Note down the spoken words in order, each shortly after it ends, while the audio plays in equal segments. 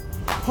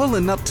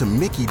Pulling up to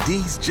Mickey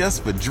D's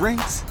just for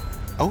drinks?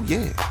 Oh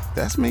yeah,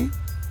 that's me.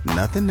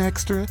 Nothing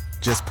extra,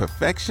 just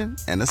perfection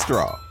and a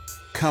straw.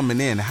 Coming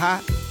in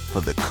hot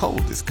for the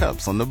coldest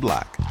cups on the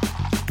block.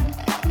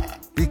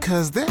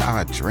 Because there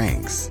are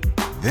drinks.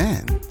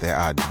 Then there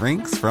are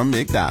drinks from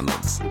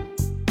McDonald's.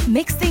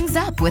 Mix things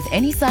up with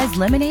any size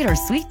lemonade or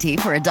sweet tea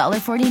for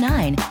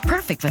 $1.49.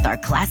 Perfect with our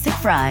classic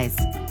fries.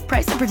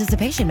 Price and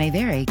participation may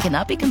vary.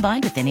 Cannot be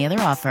combined with any other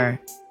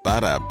offer.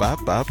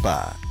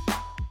 Ba-da-ba-ba-ba.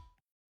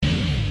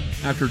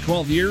 After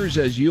 12 years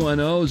as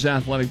UNO's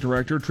athletic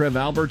director, Trev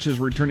Alberts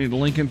is returning to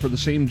Lincoln for the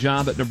same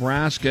job at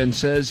Nebraska and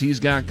says he's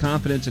got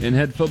confidence in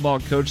head football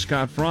coach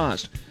Scott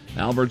Frost.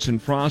 Alberts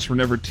and Frost were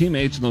never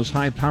teammates in those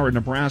high-powered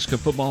Nebraska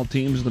football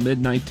teams in the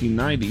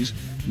mid-1990s,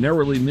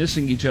 narrowly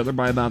missing each other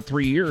by about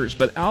 3 years.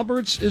 But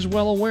Alberts is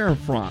well aware of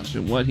Frost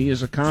and what he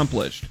has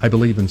accomplished. I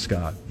believe in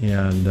Scott,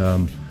 and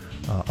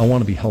I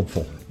want to be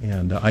helpful,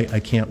 and I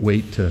can't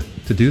wait to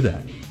do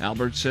that.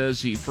 Alberts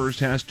says he first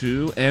has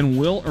to and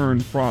will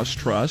earn Frost's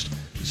trust.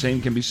 The same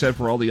can be said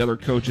for all the other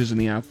coaches in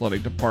the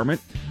athletic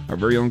department. Our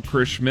very own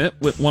Chris Schmidt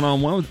went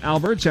one-on-one with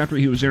Alberts after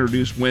he was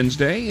introduced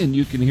Wednesday, and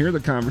you can hear the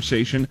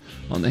conversation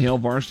on the Hail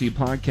Varsity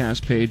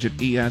podcast page at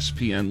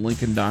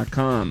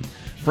espnlincoln.com.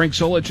 Frank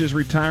Solich is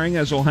retiring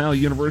as Ohio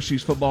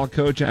University's football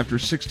coach after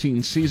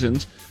 16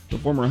 seasons. The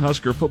former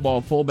Husker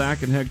football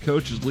fullback and head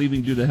coach is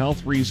leaving due to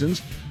health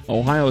reasons.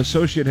 Ohio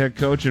associate head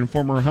coach and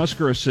former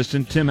Husker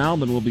assistant Tim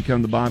Alman will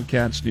become the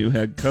Bobcats' new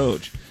head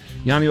coach.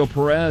 Yanio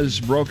Perez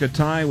broke a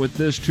tie with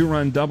this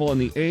two-run double in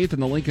the eighth,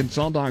 and the Lincoln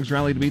Saltdogs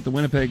rallied to beat the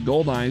Winnipeg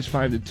Goldeyes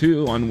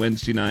 5-2 on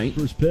Wednesday night.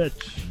 First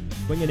pitch.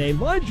 Bringing a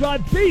line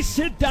drive base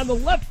hit down the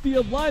left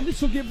field line.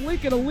 This will give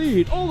Lincoln a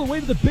lead all the way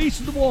to the base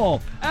of the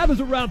wall.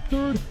 Adams around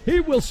third. He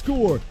will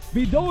score.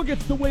 Vidoa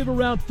gets the wave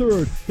around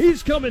third.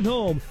 He's coming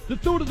home. The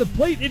throw to the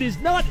plate. It is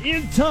not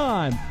in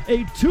time.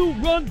 A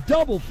two-run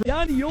double for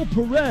Yanio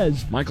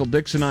Perez. Michael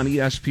Dixon on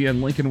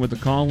ESPN Lincoln with the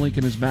call.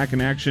 Lincoln is back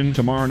in action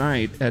tomorrow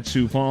night at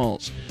Sioux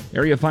Falls.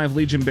 Area 5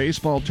 Legion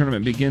Baseball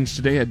Tournament begins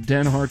today at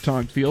Den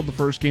Hartog Field. The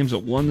first game's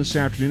at 1 this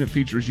afternoon. It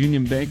features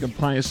Union Bank of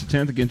Pius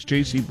X against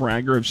J.C.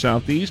 Bragger of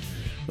Southeast.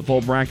 The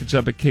full bracket's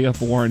up at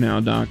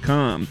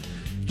KFORnow.com.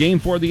 Game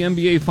 4 of the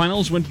NBA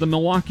Finals went to the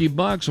Milwaukee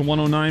Bucks, a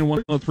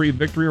 109-103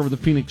 victory over the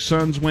Phoenix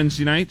Suns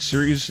Wednesday night.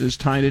 Series is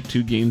tied at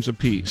 2 games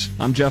apiece.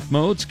 I'm Jeff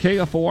Moats,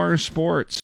 KFOR Sports.